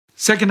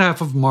Second half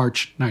of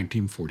March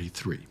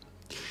 1943.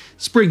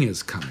 Spring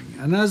is coming,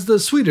 and as the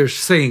Swedish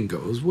saying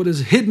goes, what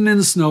is hidden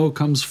in snow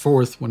comes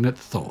forth when it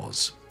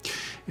thaws.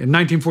 In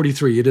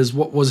 1943, it is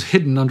what was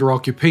hidden under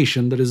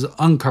occupation that is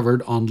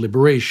uncovered on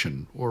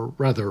liberation, or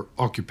rather,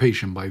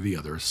 occupation by the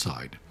other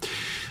side.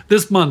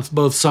 This month,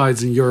 both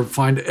sides in Europe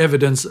find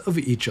evidence of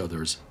each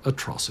other's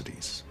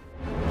atrocities.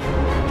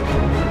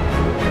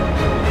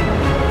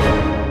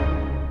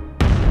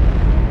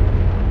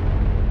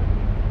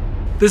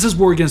 This is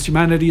War Against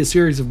Humanity, a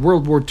series of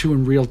World War II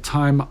in real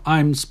time.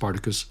 I'm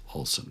Spartacus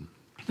Olsson.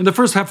 In the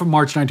first half of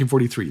March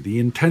 1943, the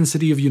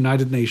intensity of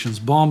United Nations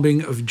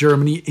bombing of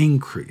Germany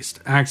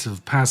increased. Acts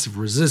of passive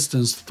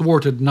resistance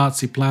thwarted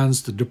Nazi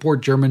plans to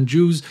deport German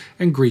Jews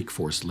and Greek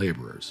forced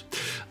laborers.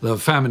 The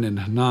famine in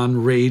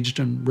Henan raged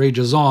and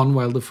rages on,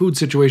 while the food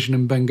situation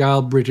in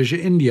Bengal, British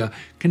India,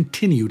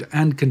 continued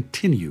and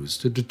continues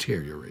to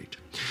deteriorate.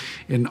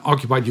 In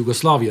occupied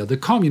Yugoslavia, the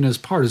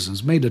communist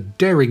partisans made a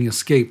daring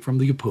escape from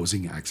the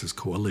opposing Axis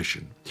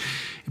coalition.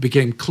 It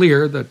became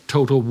clear that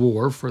total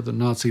war for the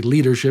Nazi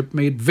leadership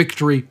made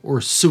victory or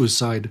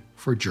suicide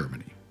for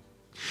Germany.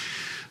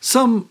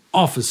 Some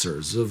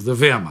officers of the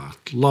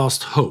Wehrmacht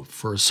lost hope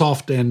for a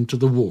soft end to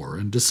the war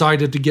and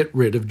decided to get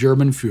rid of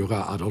German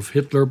Führer Adolf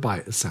Hitler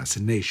by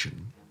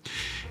assassination.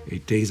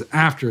 8 days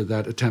after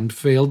that attempt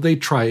failed, they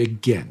try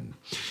again.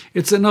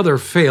 It's another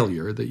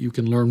failure that you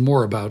can learn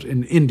more about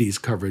in Indy's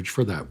coverage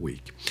for that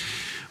week.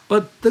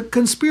 But the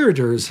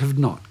conspirators have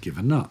not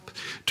given up.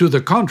 To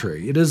the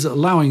contrary, it is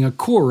allowing a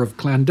core of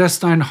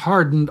clandestine,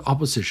 hardened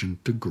opposition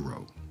to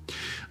grow.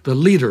 The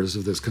leaders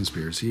of this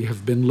conspiracy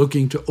have been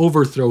looking to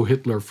overthrow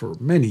Hitler for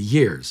many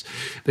years.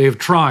 They have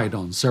tried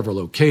on several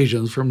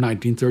occasions from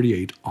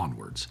 1938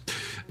 onwards.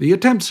 The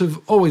attempts have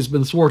always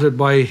been thwarted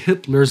by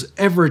Hitler's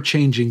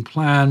ever-changing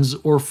plans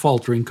or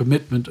faltering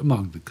commitment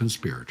among the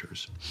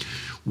conspirators.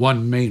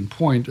 One main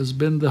point has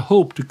been the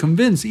hope to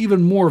convince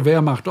even more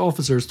Wehrmacht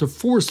officers to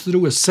force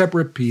through a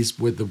separate peace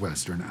with the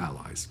Western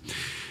Allies.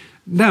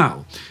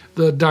 Now,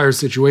 the dire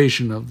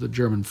situation of the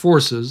German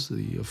forces,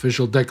 the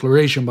official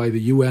declaration by the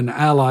UN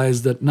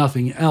allies that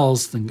nothing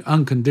else than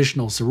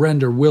unconditional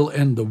surrender will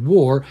end the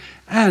war,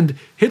 and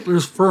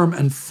Hitler's firm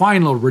and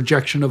final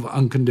rejection of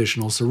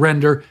unconditional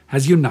surrender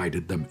has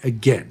united them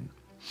again.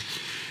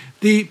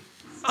 The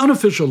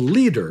unofficial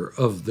leader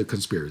of the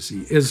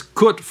conspiracy is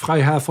Kurt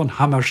Freiherr von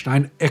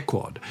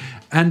Hammerschmidt-Equord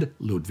and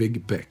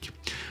Ludwig Beck.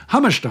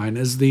 Hammerstein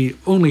is the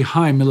only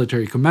high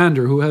military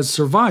commander who has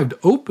survived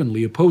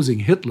openly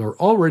opposing Hitler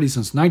already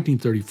since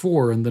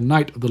 1934 and the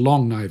night of the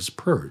Long Knives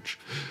Purge.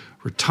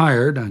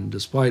 Retired, and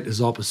despite his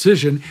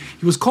opposition,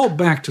 he was called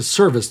back to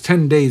service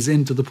 10 days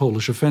into the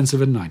Polish offensive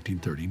in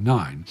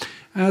 1939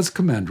 as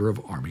commander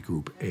of Army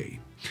Group A.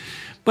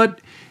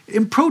 But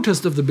in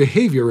protest of the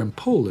behavior in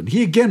Poland,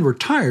 he again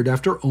retired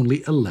after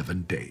only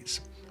 11 days.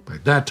 By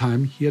that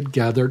time, he had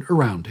gathered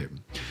around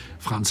him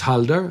Franz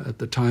Halder, at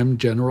the time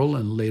General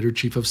and later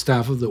Chief of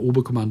Staff of the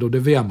Oberkommando der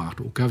Wehrmacht,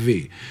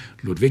 OKW,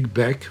 Ludwig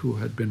Beck, who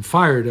had been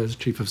fired as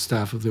Chief of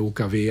Staff of the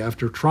OKW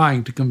after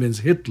trying to convince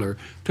Hitler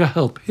to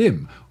help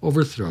him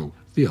overthrow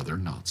the other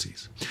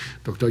Nazis,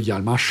 Dr.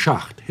 Hjalmar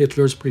Schacht,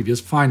 Hitler's previous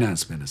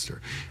finance minister,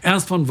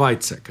 Ernst von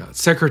Weizsäcker,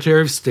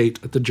 Secretary of State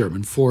at the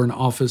German Foreign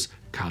Office,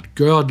 Karl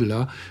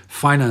Gödler,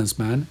 finance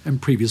man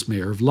and previous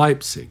mayor of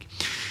Leipzig,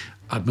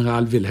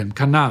 Admiral Wilhelm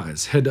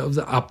Canaris, head of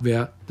the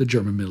Abwehr, the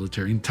German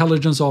Military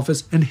Intelligence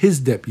Office, and his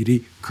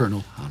deputy,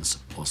 Colonel Hans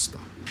Oster.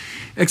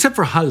 Except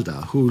for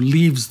Halder, who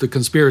leaves the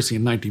conspiracy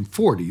in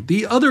 1940,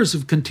 the others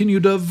have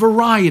continued a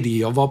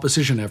variety of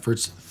opposition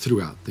efforts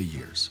throughout the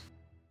years.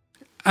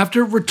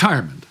 After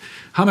retirement,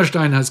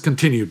 Hammerstein has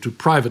continued to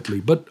privately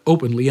but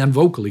openly and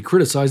vocally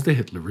criticize the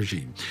Hitler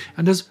regime,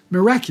 and has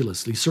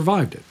miraculously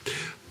survived it.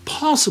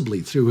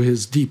 Possibly through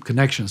his deep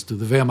connections to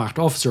the Wehrmacht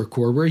officer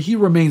corps, where he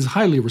remains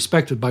highly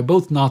respected by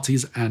both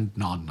Nazis and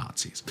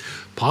non-Nazis.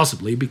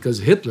 Possibly because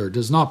Hitler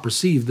does not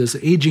perceive this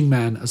aging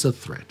man as a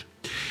threat.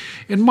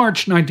 In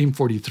March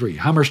 1943,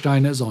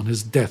 Hammerstein is on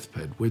his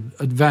deathbed with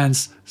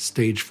advanced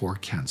stage 4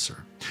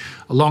 cancer.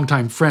 A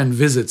longtime friend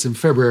visits in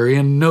February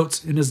and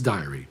notes in his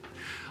diary,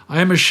 "I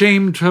am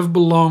ashamed to have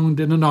belonged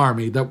in an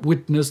army that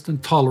witnessed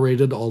and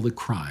tolerated all the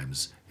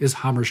crimes," is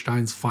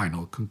Hammerstein's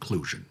final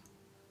conclusion.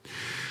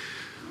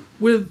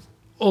 With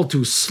all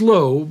too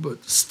slow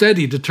but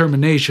steady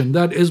determination,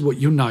 that is what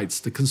unites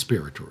the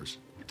conspirators.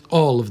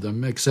 All of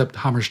them, except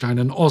Hammerstein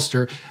and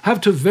Oster, have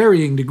to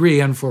varying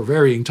degree and for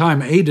varying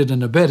time aided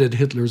and abetted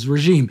Hitler's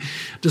regime,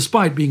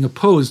 despite being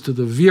opposed to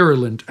the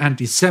virulent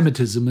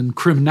anti-Semitism and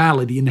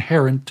criminality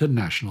inherent to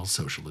National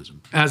Socialism.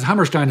 As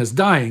Hammerstein is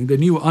dying, the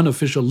new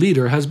unofficial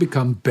leader has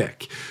become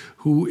Beck,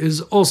 who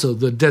is also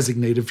the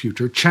designated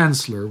future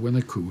chancellor when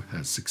the coup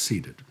has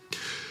succeeded.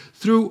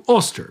 Through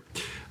Oster,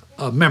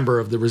 a member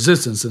of the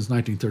resistance since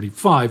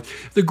 1935,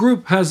 the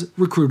group has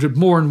recruited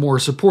more and more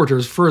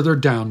supporters further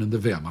down in the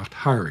Wehrmacht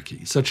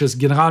hierarchy, such as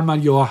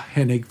Generalmajor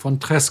Hennig von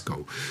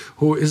Treschow,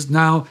 who is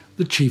now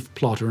the chief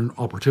plotter and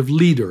operative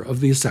leader of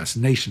the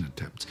assassination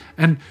attempts,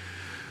 and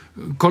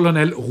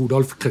Colonel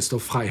Rudolf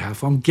Christoph Freiherr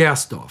von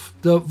Gersdorf,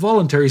 the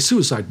voluntary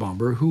suicide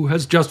bomber who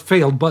has just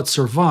failed but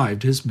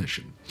survived his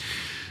mission.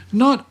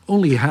 Not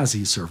only has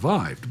he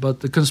survived, but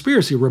the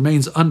conspiracy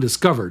remains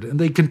undiscovered and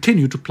they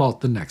continue to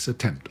plot the next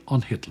attempt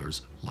on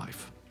Hitler's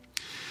life.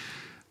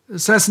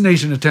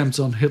 Assassination attempts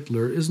on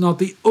Hitler is not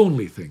the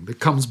only thing that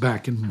comes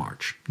back in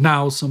March.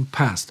 Now some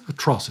past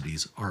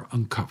atrocities are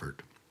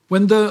uncovered.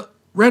 When the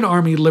Red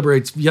Army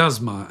liberates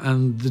Vyazma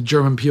and the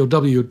German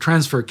POW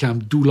transfer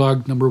camp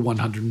Dulag No.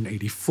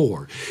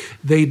 184.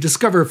 They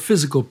discover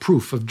physical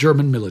proof of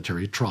German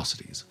military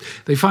atrocities.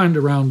 They find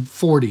around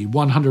 40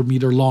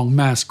 100-meter-long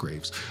mass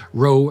graves,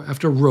 row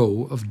after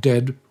row of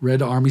dead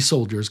Red Army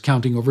soldiers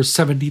counting over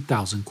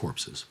 70,000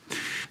 corpses.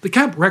 The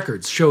camp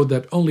records showed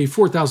that only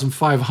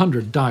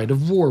 4,500 died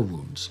of war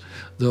wounds.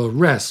 The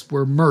rest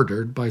were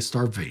murdered by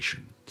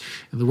starvation.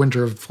 In the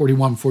winter of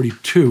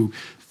 41-42,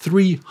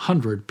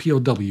 300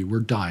 POW were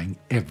dying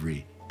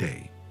every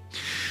day.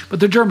 But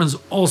the Germans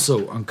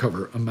also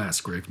uncover a mass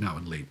grave now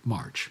in late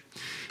March.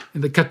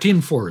 In the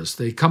Katyn forest,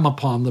 they come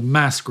upon the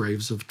mass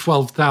graves of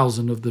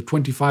 12,000 of the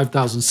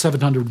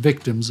 25,700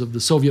 victims of the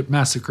Soviet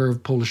massacre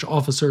of Polish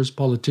officers,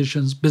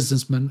 politicians,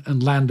 businessmen,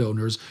 and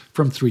landowners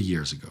from 3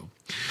 years ago,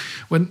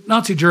 when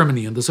Nazi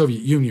Germany and the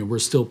Soviet Union were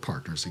still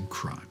partners in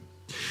crime.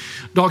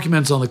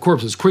 Documents on the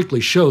corpses quickly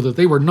show that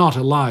they were not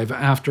alive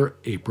after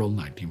April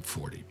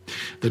 1940.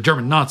 The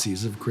German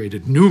Nazis have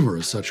created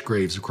numerous such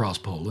graves across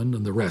Poland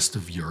and the rest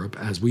of Europe,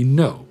 as we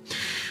know.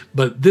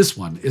 But this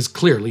one is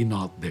clearly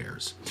not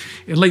theirs.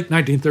 In late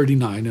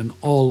 1939 and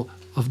all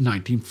of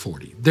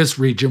 1940, this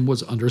region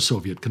was under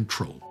Soviet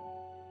control.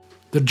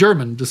 The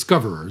German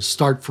discoverers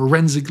start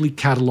forensically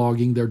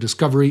cataloging their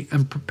discovery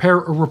and prepare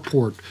a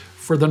report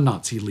for the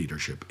Nazi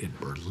leadership in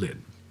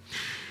Berlin.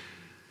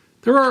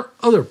 There are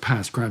other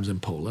past crimes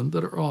in Poland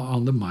that are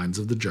on the minds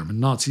of the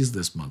German Nazis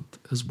this month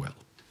as well.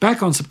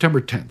 Back on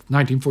September 10,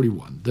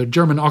 1941, the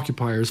German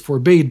occupiers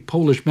forbade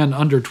Polish men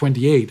under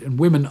 28 and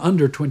women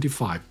under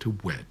 25 to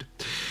wed.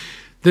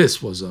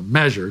 This was a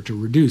measure to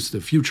reduce the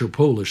future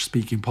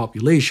Polish-speaking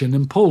population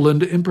in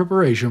Poland in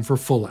preparation for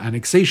full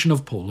annexation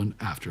of Poland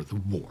after the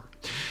war.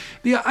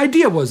 The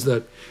idea was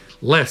that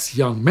less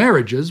young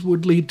marriages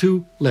would lead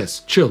to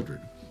less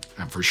children.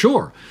 And for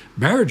sure,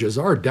 marriages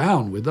are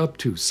down with up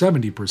to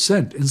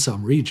 70% in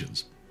some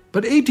regions.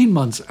 But 18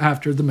 months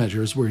after the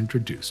measures were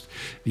introduced,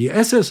 the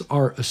SS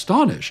are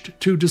astonished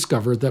to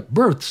discover that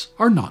births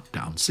are not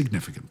down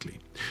significantly.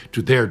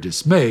 To their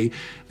dismay,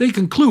 they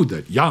conclude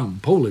that young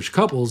Polish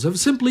couples have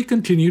simply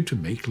continued to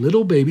make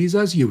little babies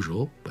as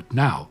usual, but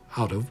now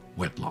out of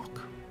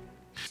wedlock.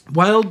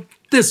 While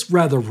this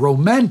rather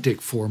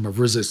romantic form of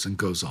resistance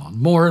goes on,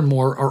 more and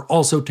more are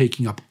also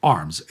taking up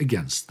arms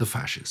against the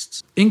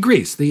fascists. In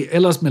Greece, the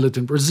Hellas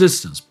militant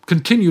resistance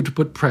continued to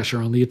put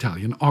pressure on the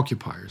Italian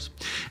occupiers.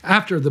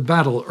 After the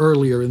battle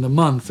earlier in the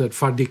month at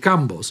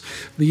Fardicambos,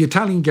 the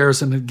Italian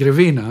garrison at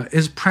Grevena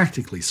is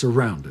practically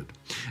surrounded.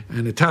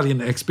 An Italian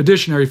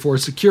expeditionary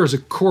force secures a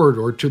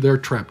corridor to their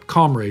trapped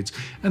comrades,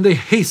 and they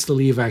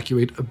hastily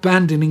evacuate,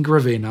 abandoning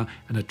Grevena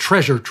and a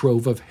treasure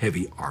trove of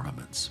heavy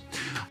armaments.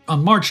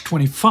 On March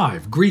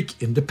 25,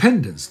 Greek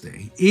Independence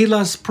Day,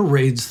 Hellas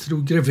parades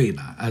through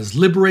Grevena as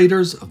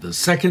liberators of the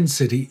second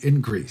city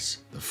in Greece,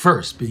 the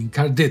first being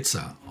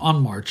Karditsa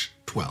on March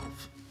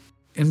 12.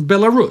 In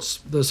Belarus,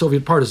 the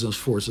Soviet partisan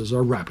forces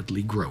are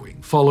rapidly growing.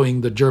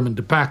 Following the German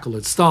debacle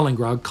at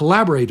Stalingrad,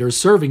 collaborators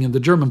serving in the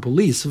German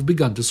police have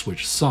begun to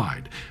switch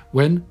side,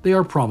 when they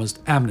are promised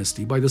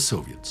amnesty by the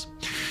Soviets.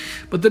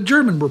 But the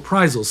German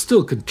reprisals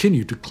still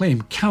continue to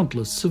claim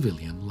countless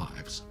civilian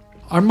lives.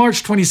 On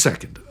March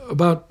 22nd,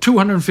 about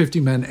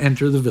 250 men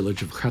enter the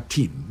village of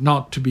Katyn,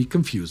 not to be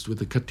confused with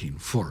the Katyn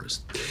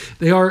forest.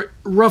 They are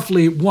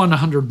roughly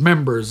 100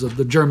 members of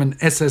the German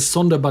SS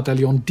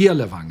Sonderbataillon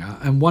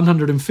Dirlewanger and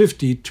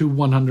 150 to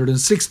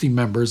 160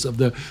 members of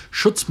the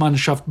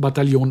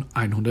Schutzmannschaft-Bataillon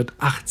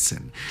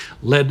 118,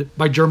 led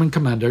by German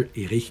commander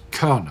Erich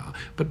Körner,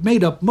 but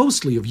made up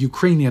mostly of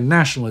Ukrainian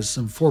nationalists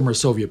and former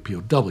Soviet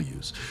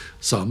POWs.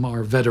 Some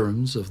are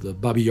veterans of the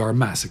Babi Yar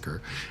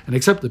massacre, and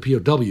except the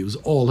POWs,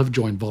 all have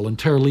joined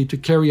voluntarily to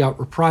carry out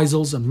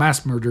reprisals and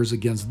mass murders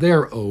against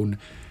their own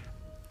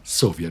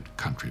Soviet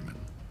countrymen,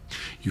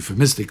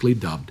 euphemistically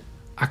dubbed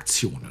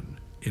Aktionen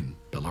in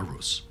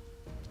Belarus.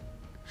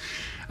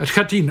 At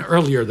Katyn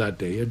earlier that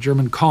day, a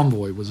German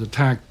convoy was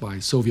attacked by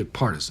Soviet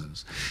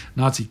partisans.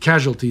 Nazi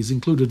casualties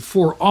included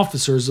 4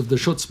 officers of the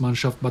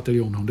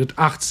Schutzmannschaft-Bataillon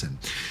 118,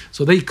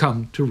 so they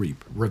come to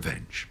reap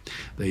revenge.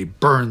 They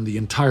burn the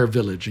entire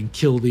village and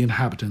kill the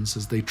inhabitants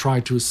as they try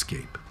to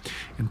escape.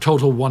 In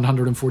total,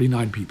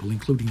 149 people,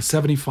 including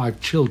 75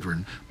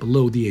 children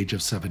below the age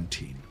of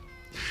 17.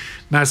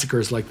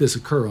 Massacres like this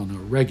occur on a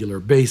regular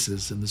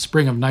basis. In the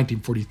spring of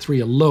 1943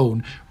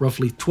 alone,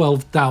 roughly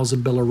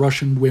 12,000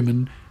 Belarusian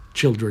women,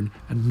 children,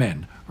 and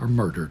men are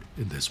murdered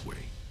in this way.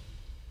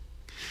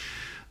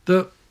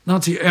 The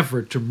Nazi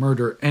effort to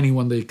murder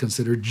anyone they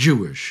consider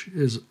Jewish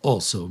is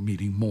also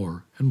meeting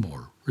more and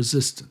more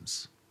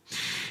resistance.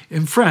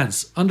 In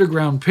France,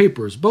 underground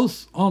papers,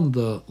 both on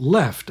the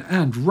left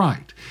and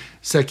right,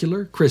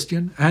 secular,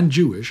 Christian, and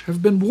Jewish,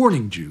 have been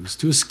warning Jews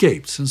to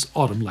escape since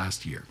autumn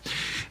last year.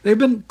 They've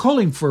been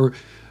calling for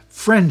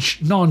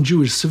French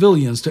non-Jewish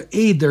civilians to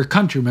aid their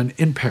countrymen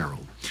in peril.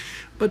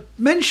 But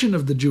mention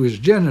of the Jewish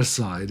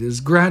genocide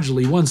is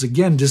gradually once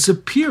again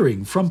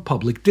disappearing from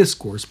public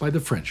discourse by the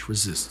French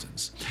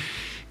resistance.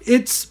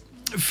 It's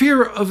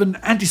fear of an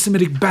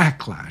anti-Semitic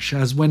backlash,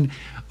 as when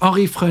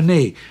Henri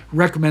Frenay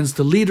recommends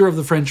the leader of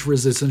the French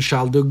resistance,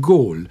 Charles de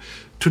Gaulle,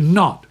 to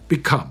not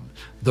become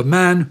the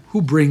man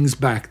who brings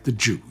back the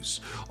Jews.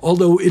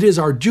 Although it is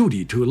our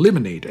duty to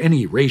eliminate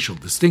any racial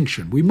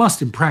distinction, we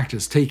must in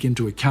practice take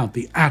into account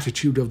the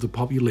attitude of the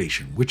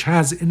population, which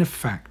has in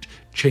effect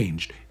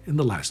changed in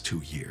the last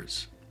 2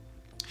 years.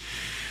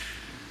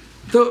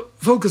 The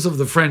focus of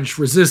the French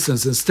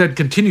resistance instead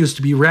continues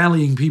to be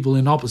rallying people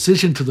in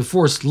opposition to the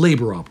forced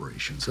labor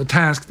operations, a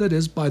task that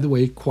is, by the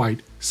way,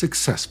 quite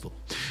successful.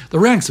 The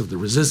ranks of the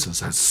resistance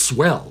has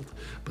swelled,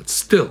 but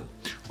still,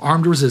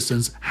 armed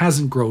resistance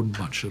hasn't grown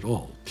much at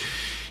all.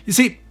 You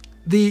see,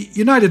 the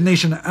United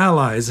Nations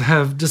allies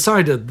have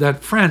decided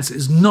that France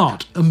is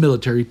not a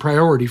military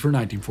priority for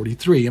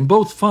 1943, and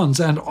both funds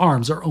and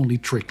arms are only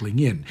trickling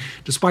in,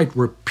 despite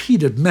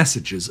repeated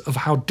messages of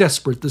how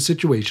desperate the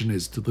situation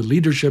is to the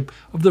leadership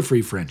of the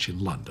Free French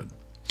in London.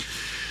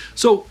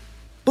 So,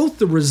 both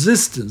the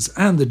resistance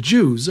and the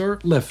Jews are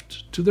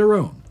left to their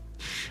own.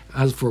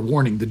 As for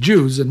warning the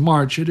Jews, in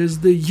March it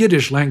is the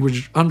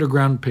Yiddish-language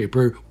underground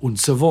paper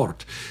Unser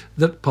Wort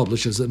that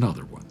publishes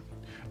another one.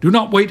 Do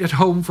not wait at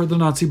home for the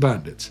Nazi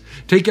bandits.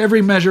 Take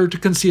every measure to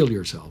conceal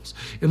yourselves.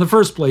 In the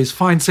first place,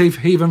 find safe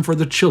haven for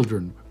the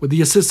children, with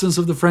the assistance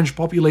of the French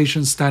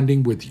population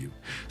standing with you.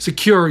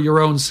 Secure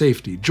your own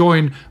safety.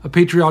 Join a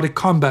patriotic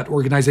combat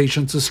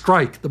organization to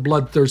strike the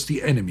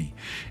bloodthirsty enemy.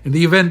 In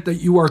the event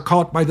that you are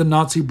caught by the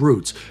Nazi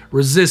brutes,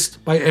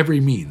 resist by every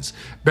means.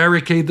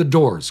 Barricade the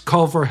doors.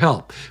 Call for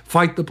help.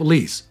 Fight the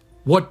police.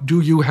 What do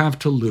you have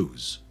to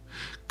lose?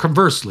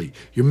 Conversely,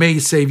 you may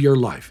save your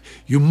life.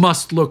 You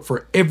must look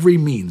for every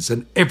means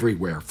and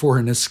everywhere for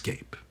an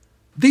escape.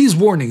 These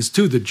warnings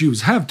to the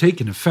Jews have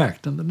taken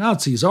effect, and the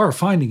Nazis are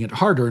finding it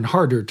harder and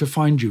harder to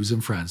find Jews in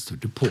France to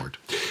deport.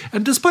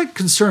 And despite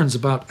concerns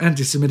about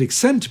anti-Semitic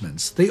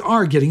sentiments, they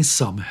are getting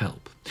some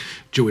help.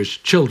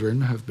 Jewish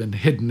children have been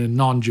hidden in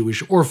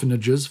non-Jewish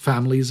orphanages,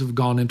 families have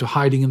gone into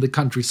hiding in the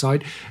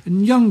countryside,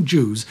 and young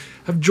Jews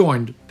have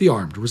joined the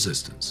armed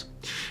resistance.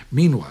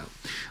 Meanwhile,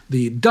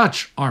 the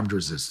Dutch armed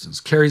resistance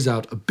carries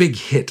out a big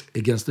hit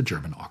against the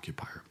German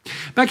occupier.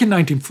 Back in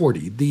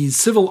 1940, the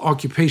Civil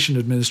Occupation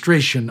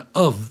Administration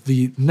of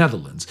the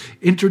Netherlands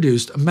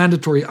introduced a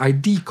mandatory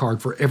ID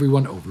card for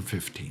everyone over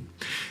 15.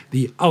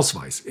 The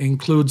Ausweis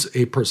includes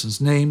a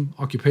person's name,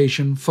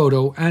 occupation,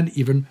 photo, and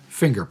even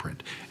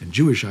fingerprint, and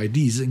Jewish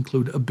IDs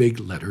include a big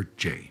letter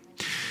J.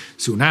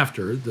 Soon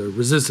after, the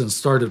resistance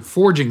started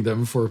forging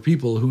them for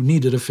people who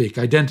needed a fake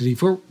identity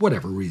for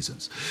whatever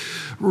reasons.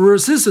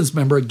 Resistance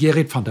member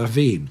Gerrit van der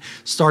Veen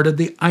started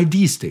the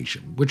ID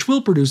Station, which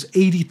will produce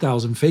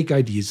 80,000 fake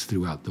IDs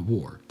throughout the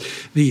war.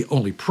 The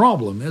only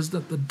problem is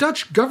that the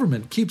Dutch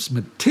government keeps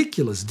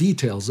meticulous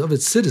details of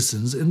its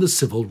citizens in the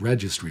Civil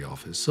Registry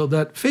Office, so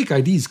that fake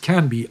IDs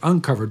can be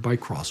uncovered by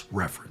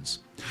cross-reference.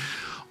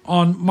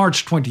 On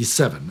March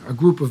 27, a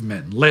group of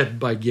men,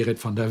 led by Gerrit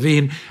van der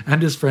Veen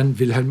and his friend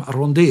Wilhelm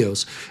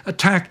Arondeus,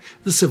 attacked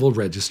the civil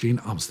registry in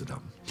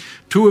Amsterdam.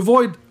 To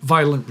avoid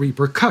violent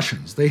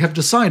repercussions, they have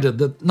decided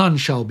that none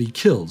shall be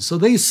killed, so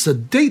they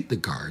sedate the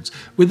guards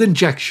with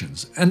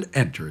injections and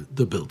enter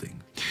the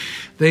building.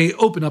 They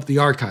open up the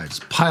archives,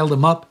 pile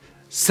them up,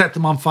 set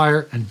them on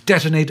fire, and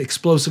detonate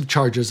explosive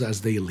charges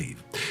as they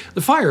leave.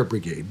 The fire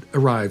brigade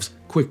arrives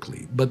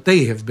quickly, but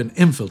they have been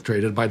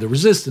infiltrated by the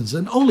resistance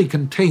and only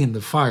contain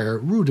the fire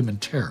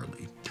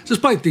rudimentarily.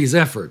 Despite these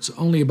efforts,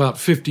 only about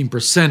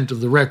 15%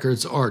 of the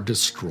records are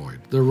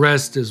destroyed. The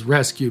rest is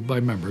rescued by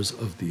members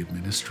of the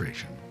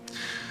administration.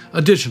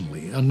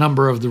 Additionally, a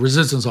number of the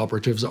resistance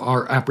operatives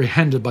are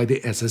apprehended by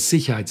the SS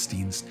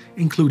Sicherheitsdienst,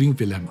 including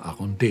Wilhelm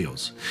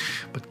Arondeus.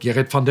 But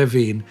Gerrit van der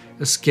Veen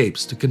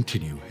escapes to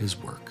continue his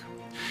work.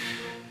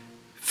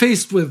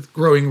 Faced with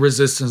growing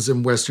resistance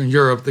in Western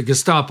Europe, the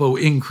Gestapo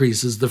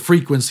increases the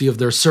frequency of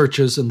their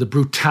searches and the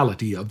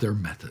brutality of their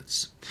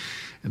methods.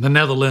 In the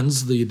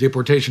Netherlands, the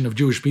deportation of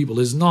Jewish people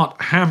is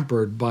not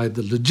hampered by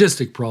the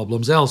logistic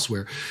problems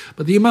elsewhere,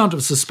 but the amount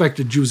of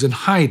suspected Jews in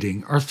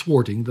hiding are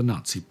thwarting the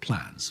Nazi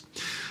plans.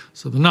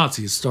 So the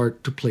Nazis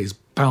start to place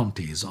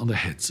bounties on the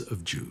heads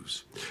of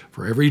Jews.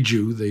 For every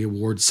Jew, they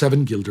award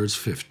 7 guilders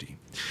 50.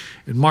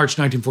 In March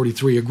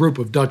 1943, a group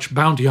of Dutch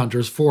bounty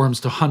hunters forms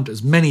to hunt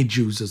as many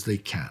Jews as they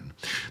can.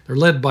 They're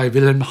led by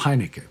Wilhelm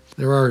Heinecke.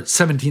 There are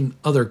 17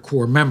 other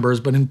core members,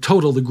 but in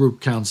total the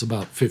group counts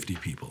about 50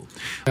 people.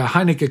 A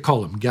Heinecke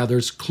column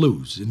gathers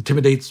clues,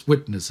 intimidates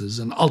witnesses,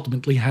 and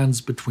ultimately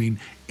hands between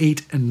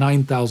 8,000 and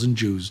 9,000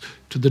 Jews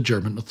to the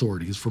German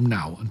authorities from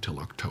now until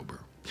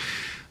October.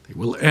 They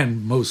will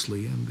end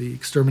mostly in the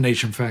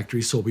extermination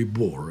factory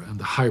Sobibor and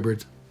the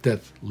hybrid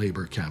death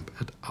labor camp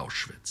at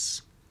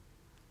Auschwitz.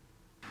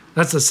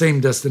 That's the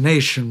same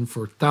destination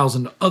for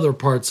 1,000 other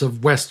parts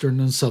of Western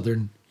and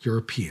Southern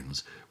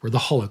Europeans, where the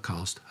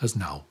Holocaust has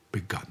now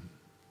begun.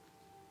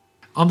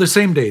 On the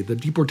same day, the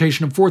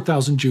deportation of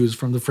 4,000 Jews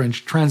from the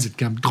French transit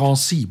camp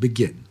Drancy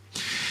begin.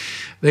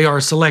 They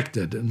are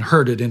selected and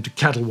herded into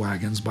cattle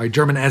wagons by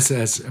German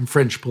SS and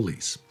French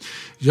police.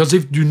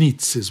 Joseph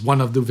Dunitz is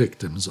one of the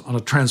victims on a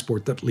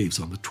transport that leaves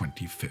on the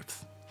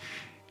 25th.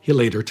 He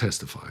later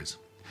testifies,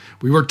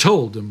 "We were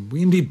told, and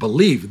we indeed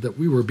believed, that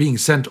we were being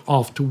sent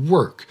off to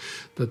work,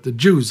 that the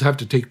Jews have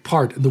to take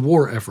part in the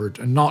war effort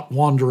and not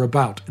wander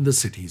about in the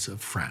cities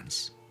of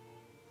France.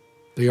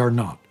 They are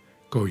not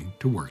going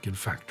to work in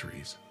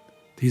factories.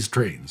 These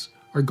trains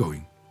are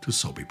going to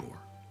Sobibor."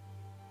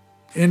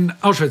 In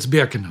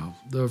Auschwitz-Birkenau,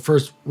 the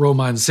first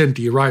Roma and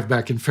Sinti arrived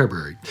back in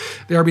February.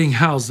 They are being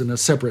housed in a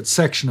separate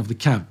section of the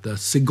camp, the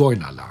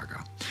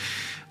Zigeunerlager.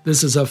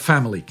 This is a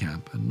family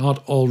camp, and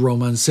not all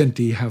Roma and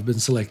Sinti have been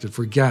selected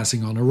for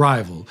gassing on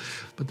arrival,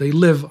 but they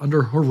live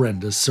under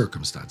horrendous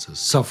circumstances,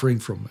 suffering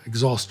from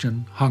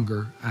exhaustion,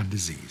 hunger, and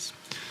disease.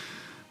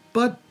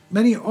 But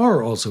many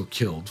are also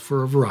killed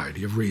for a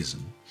variety of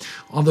reasons.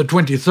 On the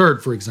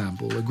 23rd, for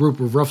example, a group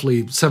of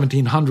roughly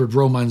 1,700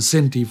 Roma and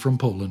Sinti from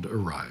Poland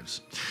arrives.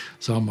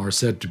 Some are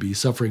said to be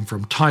suffering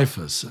from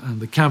typhus,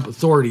 and the camp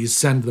authorities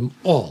send them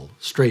all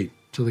straight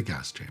to the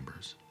gas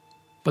chambers.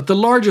 But the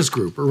largest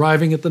group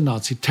arriving at the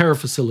Nazi terror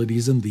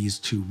facilities in these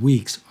 2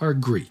 weeks are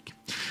Greek.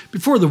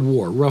 Before the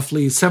war,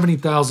 roughly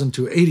 70,000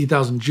 to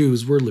 80,000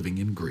 Jews were living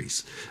in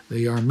Greece.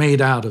 They are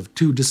made out of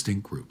 2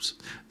 distinct groups.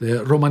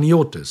 The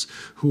Romaniotes,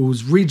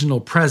 whose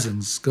regional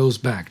presence goes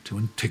back to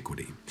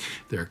antiquity.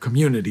 Their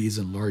communities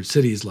in large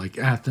cities like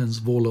Athens,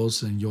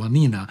 Volos, and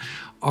Ioannina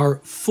are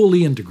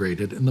fully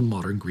integrated in the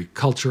modern Greek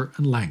culture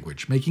and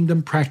language, making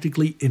them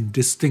practically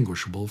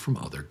indistinguishable from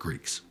other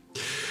Greeks.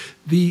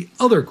 The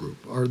other group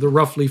are the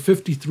roughly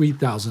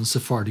 53,000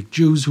 Sephardic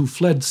Jews who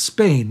fled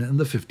Spain in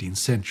the 15th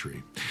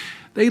century.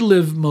 They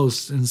live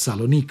most in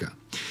Salonika,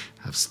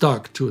 have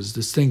stuck to its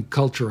distinct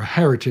cultural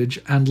heritage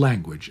and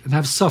language, and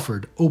have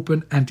suffered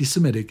open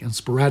anti-Semitic and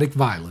sporadic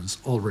violence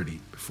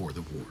already before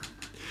the war.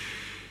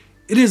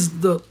 It is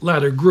the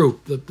latter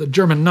group that the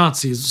German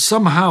Nazis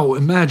somehow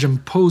imagine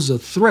pose a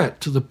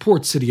threat to the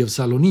port city of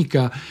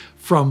Salonika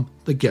from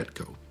the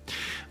get-go.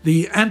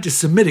 The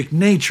anti-Semitic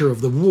nature of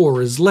the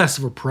war is less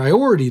of a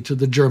priority to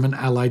the German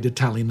allied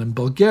Italian and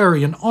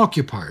Bulgarian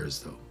occupiers,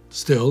 though.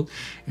 Still,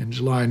 in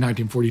July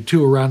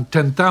 1942, around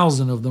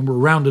 10,000 of them were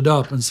rounded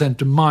up and sent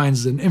to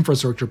mines and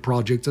infrastructure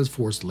projects as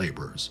forced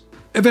laborers.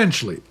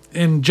 Eventually,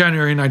 in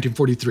January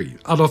 1943,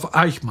 Adolf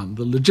Eichmann,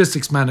 the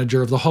logistics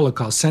manager of the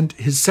Holocaust, sent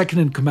his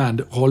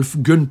second-in-command, Rolf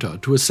Günther,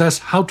 to assess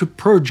how to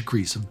purge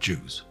Greece of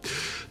Jews.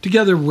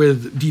 Together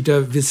with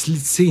Dieter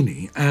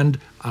Wislicini and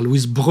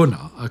Alois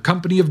Brunner, a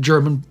company of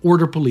German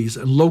order police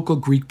and local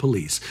Greek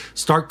police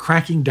start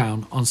cracking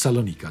down on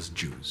Salonika's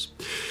Jews.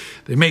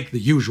 They make the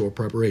usual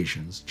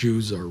preparations.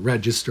 Jews are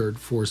registered,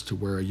 forced to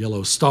wear a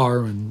yellow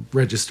star, and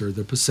register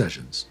their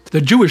possessions.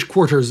 The Jewish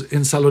quarters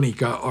in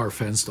Salonika are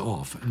fenced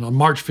off, and on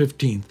March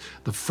 15th,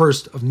 the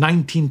first of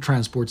 19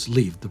 transports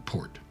leave the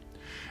port.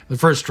 The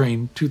first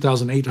train,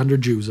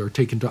 2,800 Jews are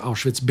taken to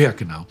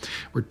Auschwitz-Birkenau,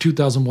 where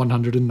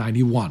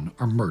 2,191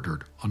 are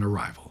murdered on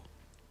arrival.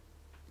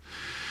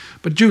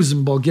 But Jews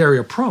in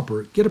Bulgaria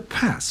proper get a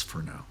pass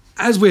for now.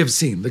 As we have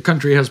seen, the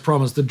country has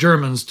promised the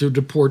Germans to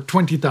deport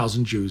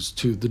 20,000 Jews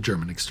to the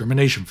German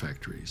extermination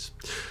factories.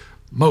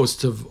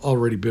 Most have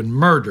already been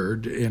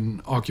murdered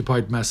in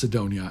occupied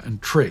Macedonia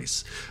and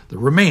Thrace. The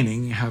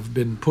remaining have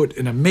been put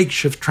in a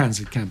makeshift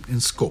transit camp in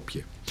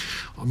Skopje.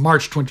 On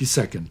March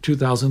 22,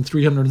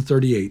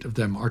 2,338 of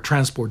them are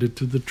transported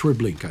to the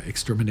Treblinka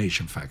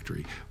extermination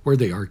factory, where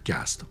they are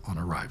gassed on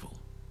arrival.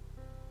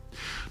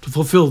 To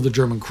fulfill the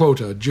German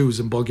quota, Jews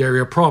in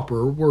Bulgaria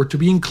proper were to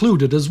be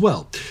included as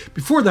well.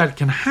 Before that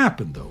can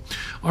happen, though,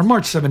 on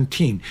March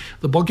 17,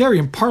 the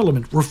Bulgarian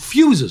parliament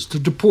refuses to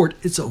deport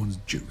its own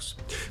Jews.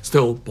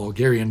 Still,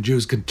 Bulgarian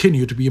Jews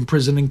continue to be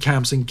imprisoned in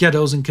camps and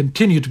ghettos and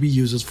continue to be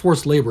used as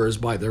forced laborers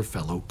by their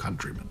fellow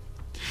countrymen.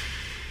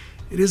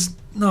 It is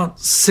not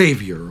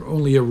savior,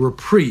 only a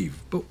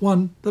reprieve, but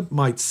one that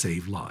might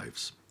save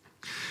lives.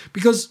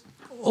 Because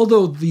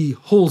although the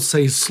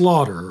wholesale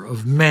slaughter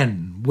of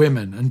men,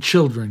 women, and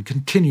children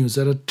continues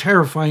at a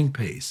terrifying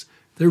pace,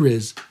 there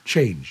is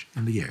change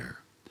in the air.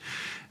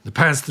 In the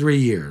past 3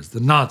 years, the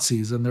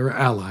Nazis and their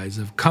allies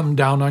have come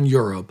down on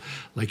Europe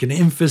like an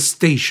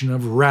infestation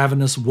of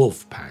ravenous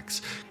wolf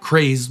packs,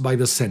 crazed by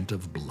the scent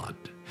of blood.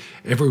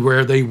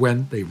 Everywhere they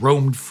went, they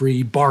roamed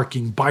free,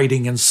 barking,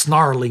 biting, and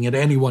snarling at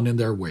anyone in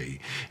their way.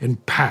 In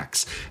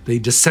packs, they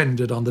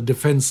descended on the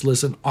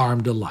defenseless and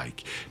armed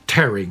alike,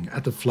 tearing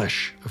at the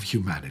flesh of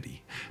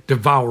humanity,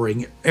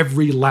 devouring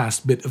every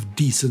last bit of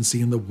decency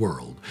in the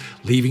world,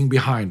 leaving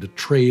behind a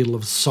trail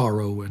of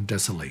sorrow and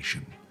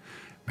desolation.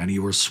 Many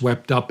were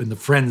swept up in the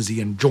frenzy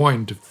and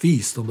joined to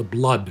feast on the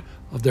blood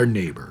of their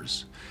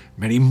neighbors.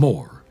 Many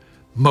more,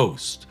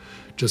 most,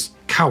 just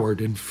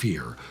cowered in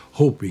fear,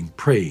 hoping,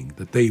 praying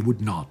that they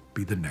would not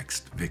be the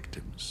next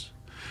victims.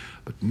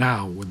 But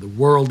now, when the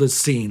world has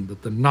seen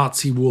that the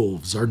Nazi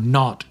wolves are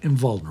not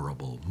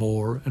invulnerable,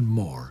 more and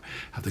more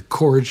have the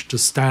courage to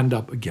stand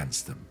up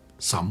against them,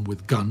 some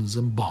with guns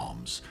and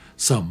bombs,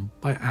 some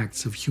by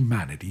acts of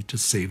humanity to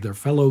save their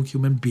fellow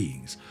human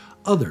beings,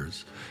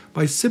 others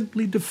by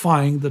simply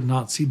defying the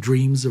Nazi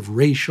dreams of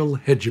racial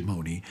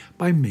hegemony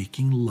by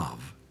making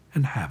love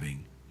and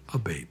having a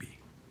baby.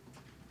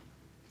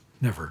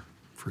 Never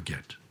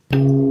forget.